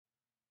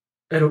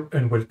Hello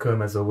and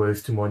welcome as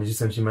always to more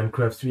Nijisanji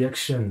Minecraft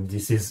reaction.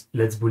 This is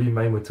Let's Bully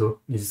Maimoto,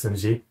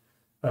 Nijisanji.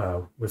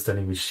 We're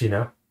starting with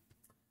Shina.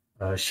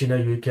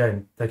 Shina, Yuika,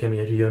 and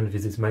Takami Rion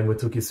visit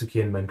Maimoto,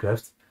 Keisuke, and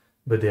Minecraft,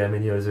 but there are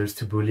many others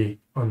to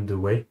bully on the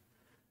way.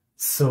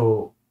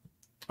 So,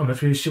 I'm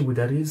not really sure who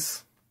that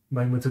is,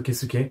 Maimoto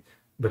Keisuke,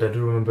 but I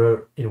do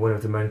remember in one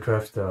of the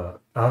Minecraft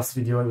house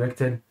video I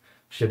reacted,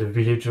 she had a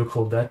villager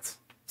called that,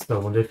 so I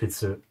wonder if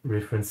it's a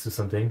reference to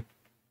something.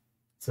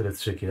 So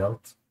let's check it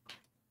out.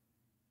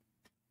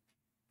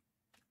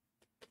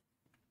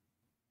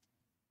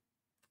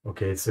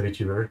 Okay, it's a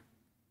vtuber.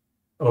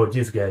 Oh,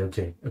 this guy,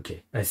 okay,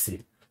 I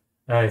see.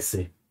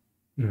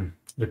 The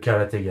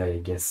karate guy, I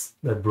guess,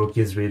 that broke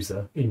his ribs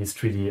in his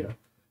 3D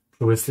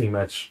pro wrestling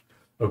match.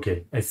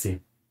 Okay, I see.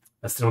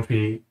 I still don't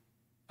really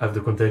have the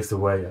context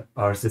of why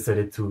Ars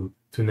decided to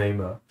name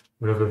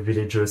one of the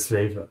villager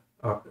slave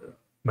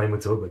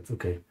Maimoto, but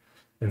okay.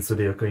 And so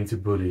they are going to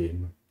bully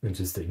him.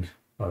 Interesting.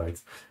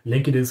 Alright.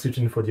 Link in the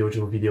description for the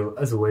original video.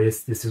 As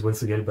always, this is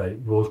once again by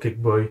Roll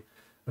Cake Boy.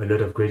 A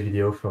lot of great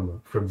video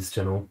from this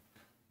channel.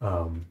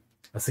 I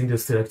think they're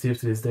still active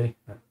to this day.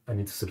 I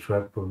need to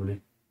subscribe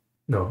probably.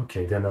 No,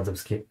 okay, they're not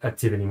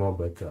active anymore,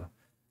 but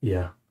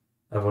yeah,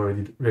 I've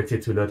already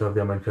reacted to a lot of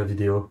their Minecraft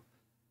video.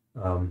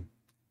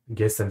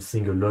 Guess I'm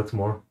seeing a lot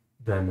more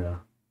than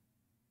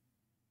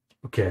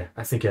okay,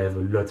 I think I have a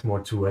lot more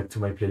to add to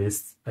my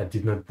playlist. I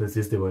did not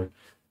notice they were.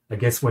 I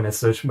guess when I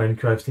search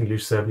Minecraft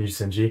English sub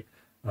Nijisanji,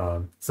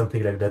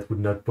 something like that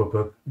would not pop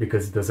up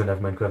because it doesn't have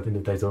Minecraft in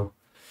the title.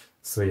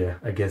 So yeah,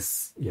 I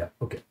guess, yeah,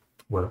 okay.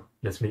 Well,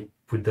 let me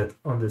put that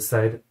on the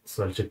side,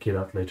 so I'll check it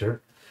out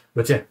later.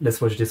 But yeah, let's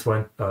watch this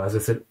one. As I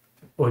said,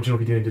 original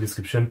video in the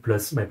description,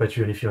 plus my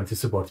Patreon if you want to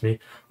support me,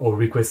 or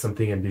request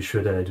something and be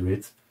sure that I do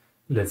it.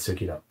 Let's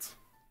check it out.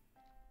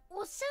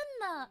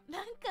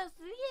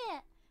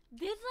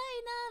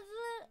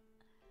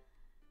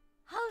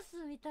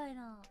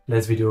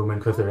 Last video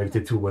Minecraft I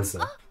reacted to was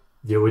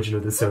the origin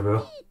of the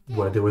server,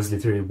 where there was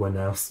literally one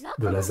house,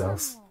 the last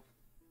house.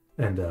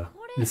 And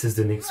this is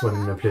the next one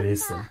in my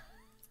playlist, and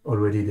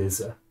already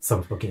there's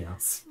some fucking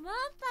house.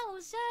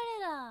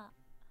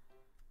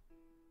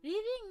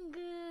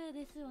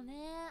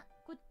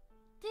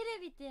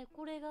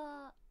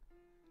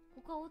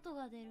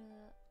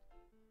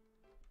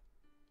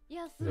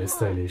 Very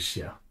stylish,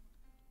 yeah.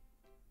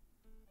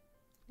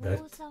 That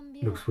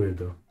looks weird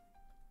though.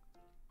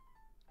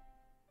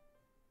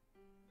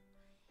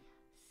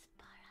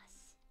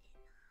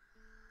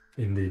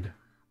 Indeed.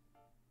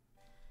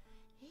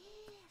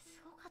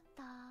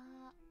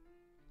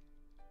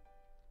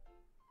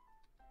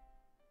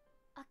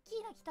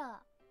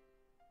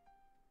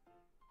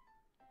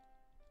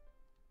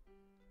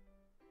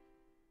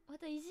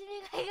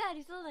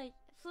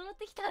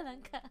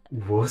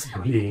 Was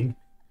bullying?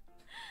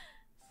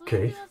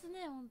 Okay.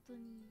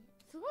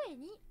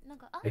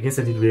 I guess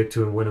I did react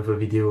to one of her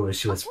videos where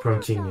she was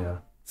pranking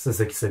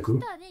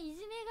Sasaki-saku.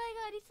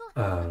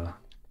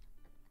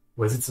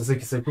 Was it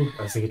Sasaki-saku?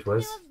 I think it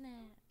was.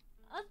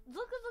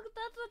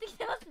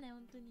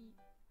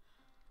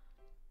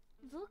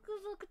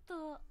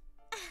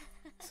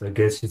 So I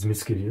guess she's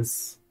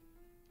mischievous.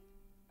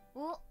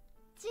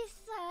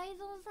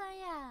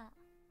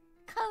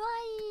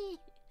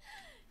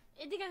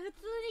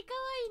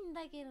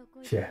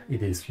 Yeah,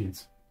 it is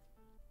cute.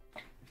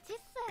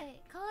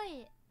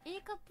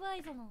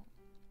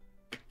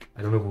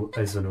 I don't know who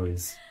Aizono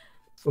is.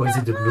 Oh, is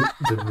it the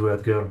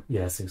blue-haired girl?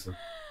 Yeah, I think so.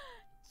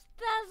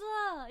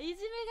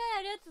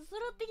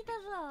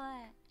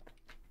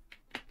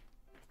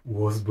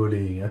 Was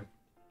bullying, eh?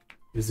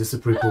 Is this a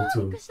prequel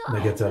to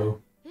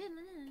Nagataro?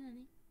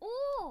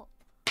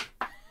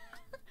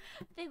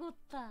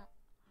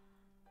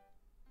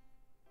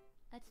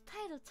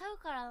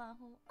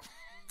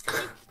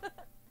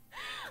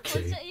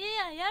 Okay.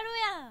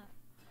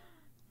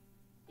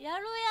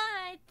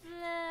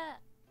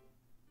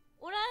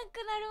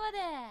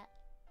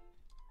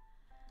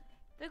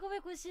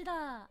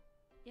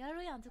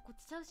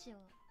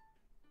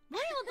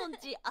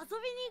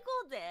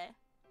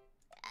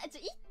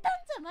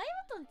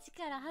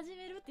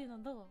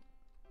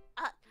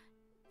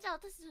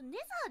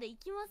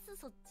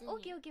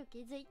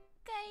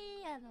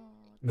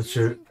 Not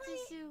sure.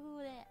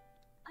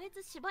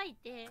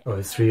 Oh,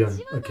 it's Rion.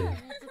 Okay.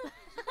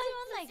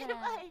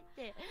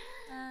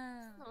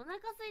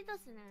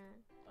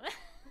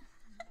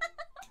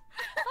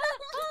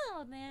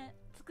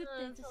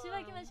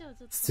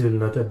 Still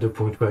not at the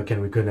point where I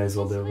can recognize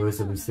all the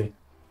voices, obviously.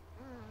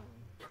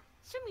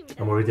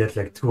 I'm already at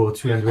like 200 or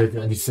 300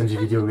 Nijisanji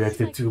video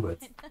reacted to, but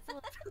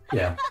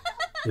yeah,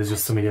 there's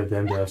just so many of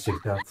them that I've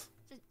checked out.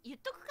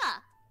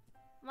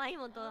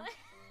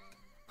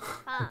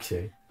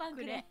 Okay.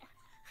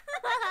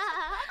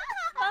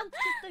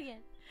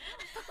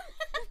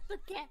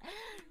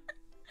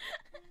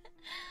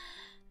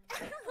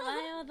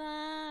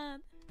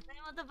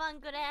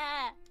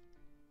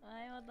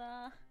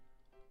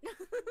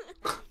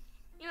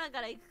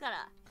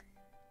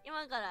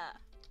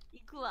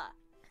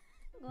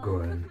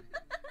 Go on.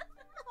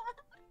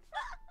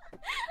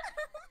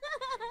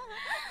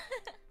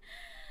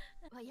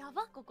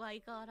 ここ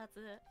相変わら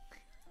ず。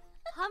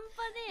半端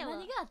ねえわ。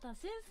何があったん？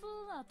戦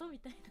争の後み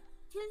たいな。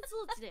戦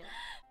争地だよ。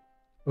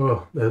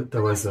Oh, that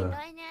was 意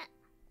外ね。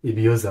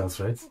 Ibio's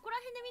house, right? ここら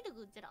辺で見と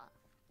くうちら。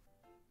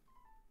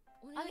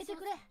あげて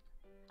くれ。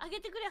あ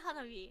げてくれ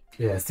花火。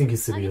 Yeah, I think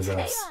it's あげ Ibio's てく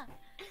れ house.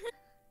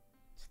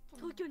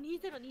 東京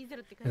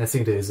2020って書い And I てある。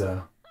 think there is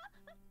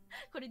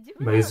これ自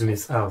分の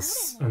Mayuzumi's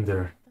house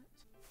under.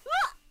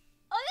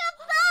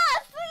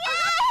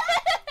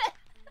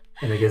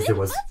 And I guess there was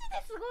マジで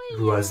すご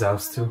い。 Rua's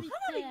house too. 花火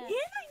見えないん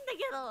だ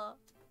けど。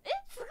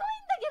すごいん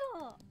だけ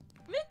ど。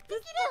めっちゃ綺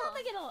麗なん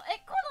だけど。この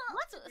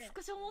マジでス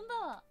クショもんだ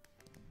わ。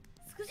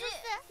スクショして。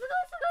すごい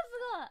すごいす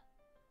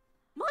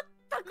ごい。全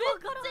くめっ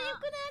ちゃわからん。よ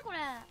くねこれ。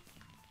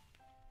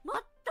全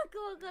く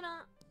わか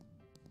らん。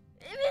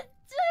めっちゃ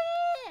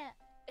い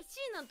い。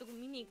シーナのとこ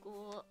見に行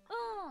こう。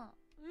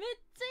うん。めっ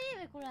ちゃ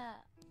いいねこれ。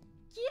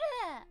綺麗。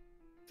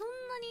そん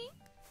なに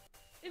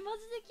マ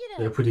ジで綺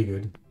They're 麗。 pretty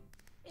good.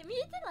 見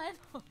えてないの？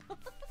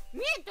見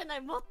えてな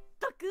い、全く。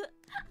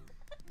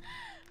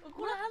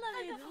これ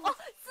花火。あ、す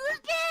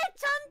げえ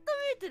ちゃんと見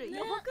えてる。ね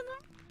やばくない？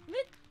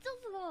めっちゃ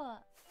すご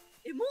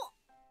い。エモ。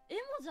エ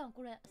モじゃん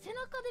これ。背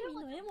中で見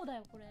るのエモだ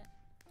よこれ。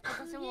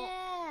私もすげえ。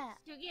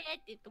すげえっ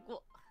て言っと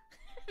こ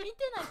見て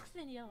ないく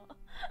せによ。う。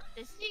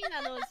でシー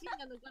ナの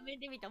画面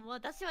で見た。もう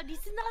私はリ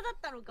スナーだっ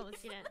たのかも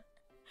しれん。フ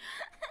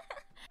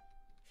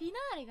フィナ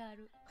ーレがあ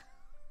る。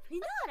ィ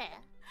ナーレ？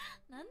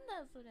なん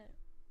だそれ。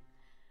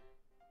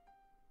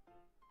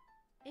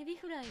エビ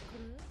フライ来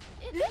る？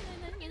何？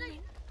何？飛んでん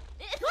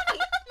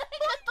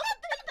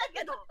だ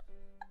けど。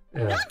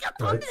 Yeah, なんか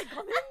飛ん right. でる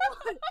画面の。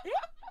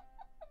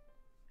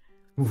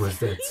 Who was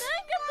that? マジ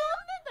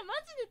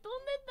で飛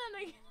んでったんだ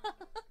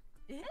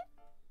けど。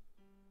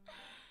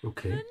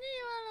 Okay. 何今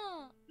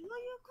の。どういう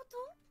こと？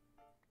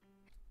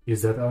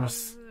 Is that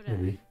ours?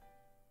 Maybe.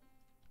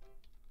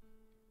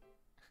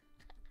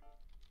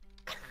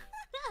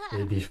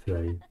 Maybe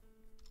fly.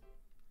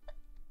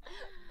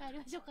 帰り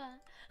ましょうか。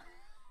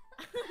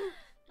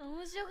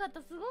面白かっ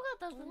た、すごかっ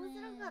たっすね。面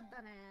白かっ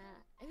たね。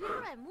エビ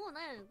フライもう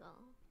ないのか？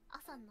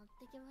朝になっ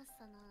てきまし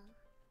たな。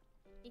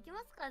行き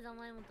ますか、じゃあ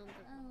前本のとこ。忘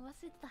れ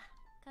てた、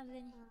完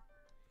全に。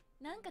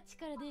なんか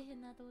力出えへ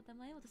んなと思ったら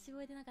前本絞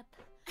れてなかった。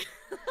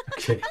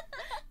Okay. どっ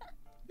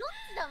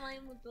ちだ前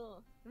本。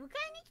迎えに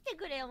来て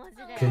くれよマジ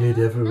で。 Can you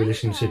have a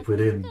relationship with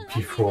him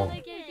before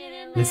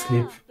this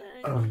clip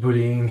of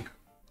bullying?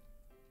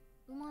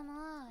 うま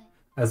ない。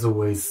 As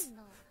always,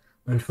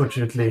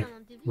 unfortunately,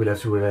 we'll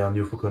have to rely on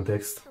you for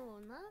context. そ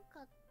うな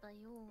かった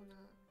ような。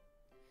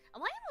あ、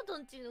前本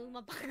んちの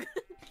馬パクっ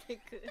て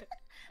く。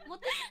持っ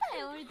てきた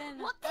よみたい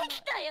な。持って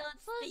きたよっ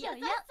つって優しさで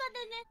ね。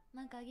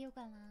なんかあげよう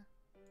かな。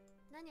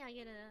何あ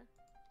げる？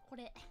こ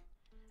れ。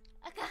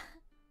あかん。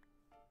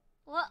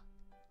うわ、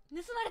盗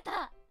まれ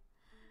た。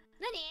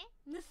何？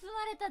盗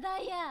まれたダ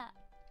イヤ。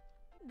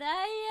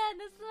ダイヤ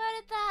盗ま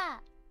れ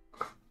た。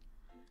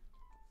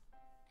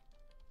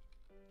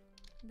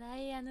ダ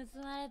イヤ盗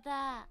まれ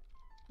た。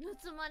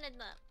盗まれ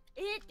た。っ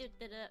て言っ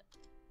てる。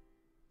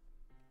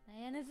ダ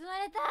イヤ盗ま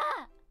れ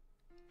た。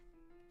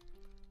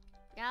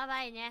や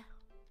ばいね。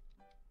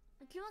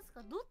行きます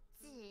か？どっ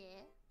ち？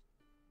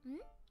ん？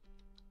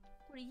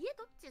これ家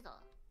どっち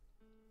だ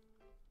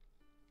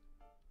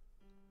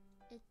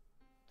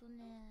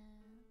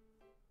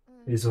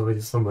？There's already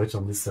so much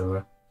on this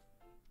server.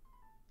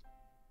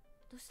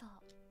 どうした？う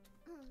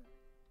ん。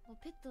お、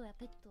ペットや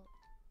ペット。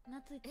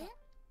懐いた。マジで？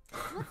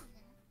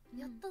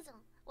やったじゃん。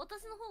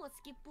私の方が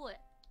好きっぽい。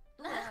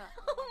どうやら。お前な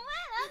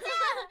んで？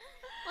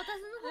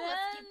私の方が好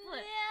きっぽい。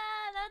いや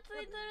ー、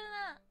懐いとる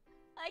な。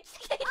あ、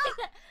来た来た来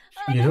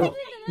た。 You know,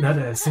 now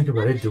that I think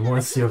about it, the more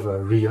I see of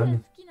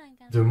Rion,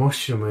 the more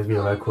she reminds me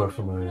of Aqua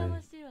from あ、私の方が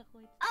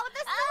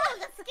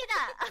好きだ。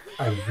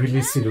 I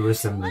really see the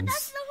私 resemblance, の方が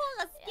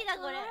好きだ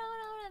これ。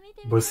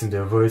 both in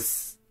their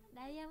voice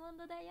ダイヤモン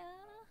ドだよ。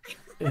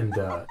 and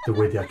the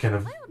way they are kind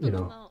of, you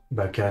know,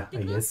 baka,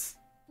 I guess.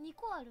 2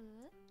個ある？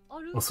あ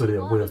る。 Also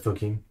their way of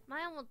talking.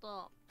 前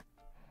本。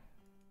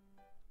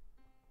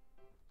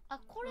あ、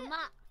これ。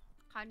馬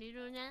借り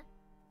るね。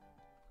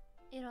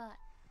えらい。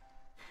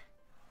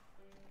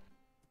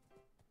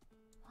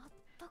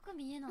全く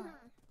見えない。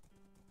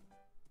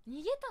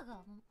逃げた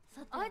が、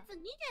さて。あいつ逃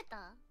げ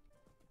た？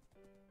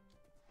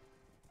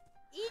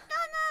いた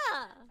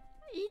な。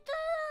いた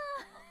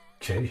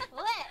Okay. おい、何や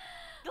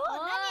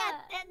っ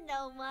てん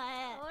だお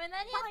前。おい、何や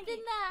ってん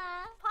だ。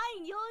パ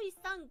ン用意し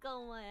たんか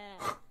お前。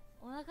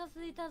お腹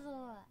すいた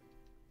ぞ。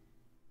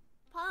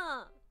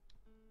パン。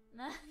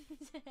なんで？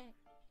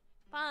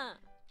パン。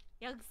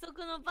約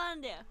束のパ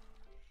ンだよ。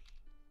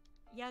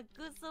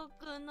約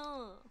束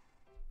の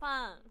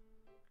パン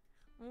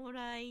も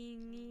らい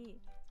に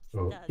来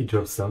た。 Oh, he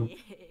dropped some.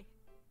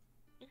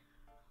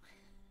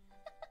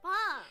 パ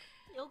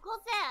ンよこ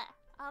せ。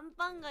アン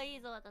パンがい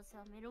いぞ。私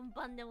はメロン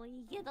パンでも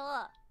いいけど。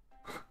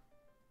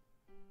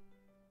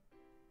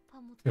パ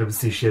ン持ってきた。 Comme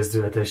si she has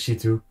de l'attaché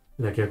too.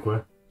 Like à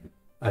quoi?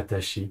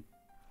 Attaché.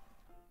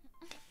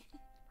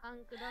 パ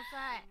ンくだ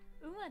さい。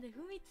馬で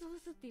踏み潰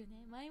すっていう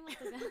ね、前本が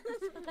育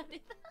て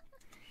た。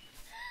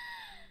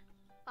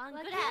パン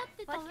くれ。わかる。っ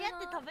て分け合っ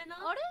て食べな。あ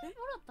れも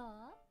らったも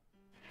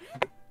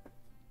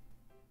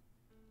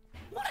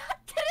らっ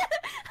てる。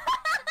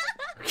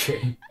 Okay.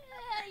 いいね。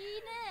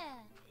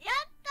やっ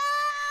た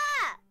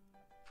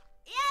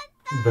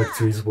ー。 Back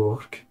to his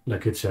work,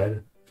 like a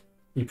child.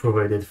 He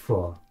provided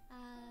for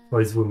あ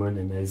his woman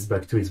and is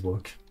back to his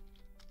work.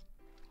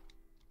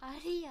 あ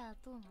りや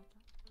どうなった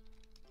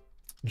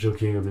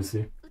Joking,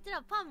 obviously. うち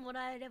らパンも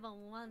らえれば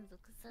もう満足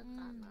するか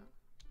な。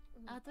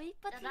あと一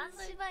発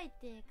芝居っ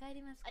て帰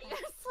りますかいや、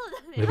そう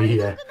だね。 Maybe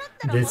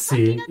they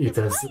see it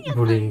as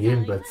bullying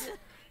him, but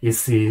you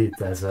see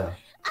it as I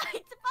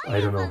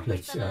don't know,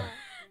 like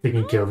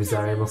taking care of his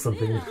arm or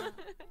something. パン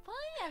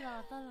屋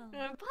がただのパ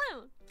ン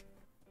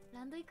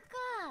ランド行くか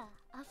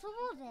遊ぼ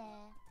うぜ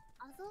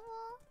遊ぼう。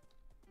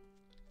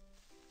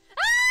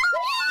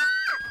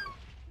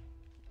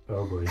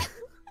 Oh boy.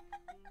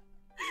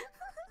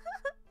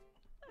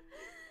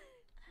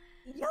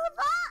 やば。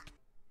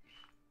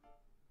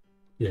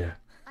 Yeah,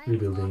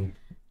 rebuilding. 前も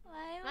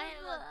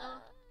前も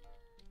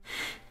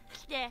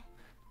来て。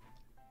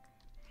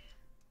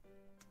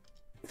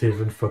 They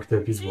even fucked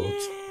up his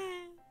works.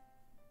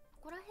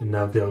 ここら And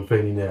now they're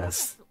pain in the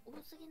ass.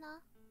 多すぎ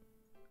な。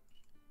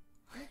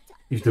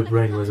 If the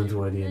brain wasn't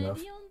worthy リ enough. オン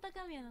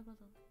高宮のこと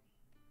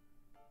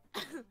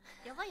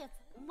やばいやつ。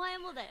お前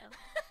もだよ。う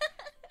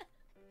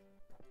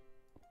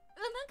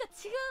わなんか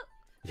違う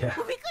Yeah.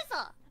 びっくりし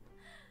た。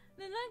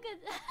ねなんか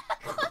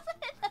こぼされ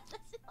た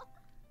私も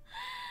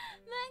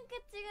なんか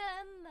違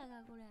うんだが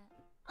これ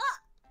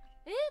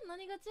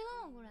何が違う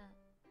のこれ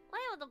マ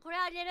イモトこれ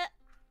あげる。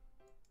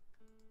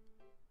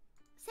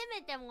せ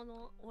めても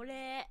のお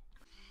礼。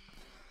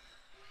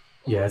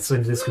 Yeah, so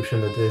in the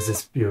description that there's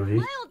this POV. マイ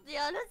モト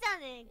やるじゃ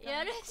ねえか。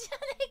やるじゃ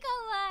ねえか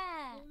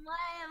お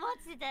前マ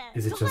ジで。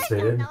 Is it どこ行ったん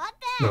translated? だ待っ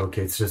て。 No,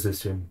 okay, it's just a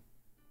stream.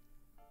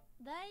 お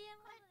前ダイヤ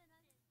モ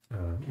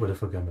ンドで What the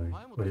fuck am I?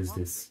 What is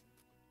this?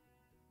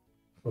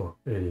 Oh,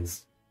 it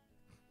is.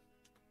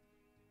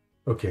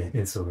 Okay,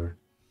 it's over.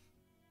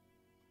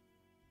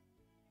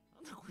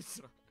 なんだこい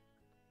つら。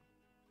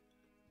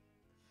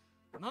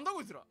なんだ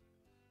こいつら。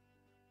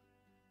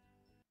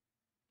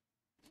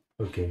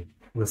 Okay,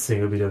 we're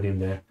seeing a bit of him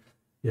there.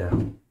 Yeah.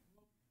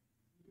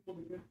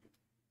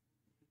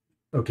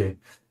 Okay,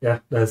 yeah,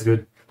 that's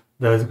good.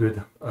 That's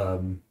good.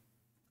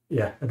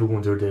 Yeah, I do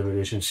wonder the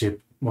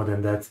relationship more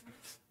than that.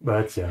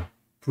 But yeah,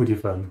 pretty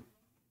fun.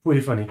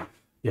 Pretty funny.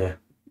 Yeah,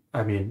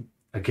 I mean,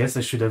 I guess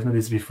I should have known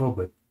this before,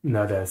 but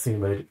now that I think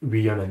about it,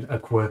 Rion and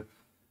Aqua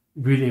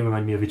really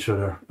remind me of each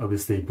other.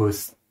 Obviously,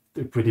 both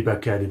pretty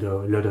back at it, a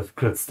lot of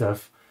cloud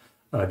stuff.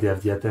 They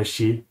have the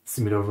attaché,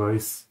 similar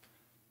voice,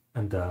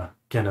 and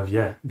kind of,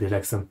 yeah, they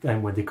like some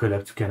time when they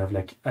collab to kind of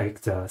like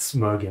act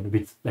smug and a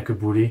bit like a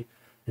bully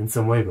in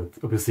some way, but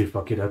obviously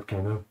fuck it up,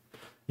 kind of.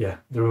 Yeah,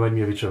 they remind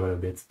me of each other a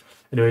bit.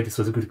 Anyway, this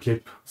was a good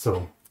clip,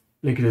 so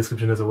link in the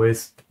description as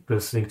always,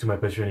 plus link to my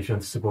Patreon if you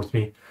want to support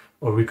me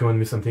or recommend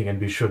me something and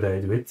be sure that I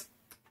do it.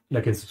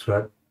 Like and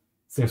subscribe.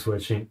 Thanks for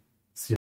watching. See you.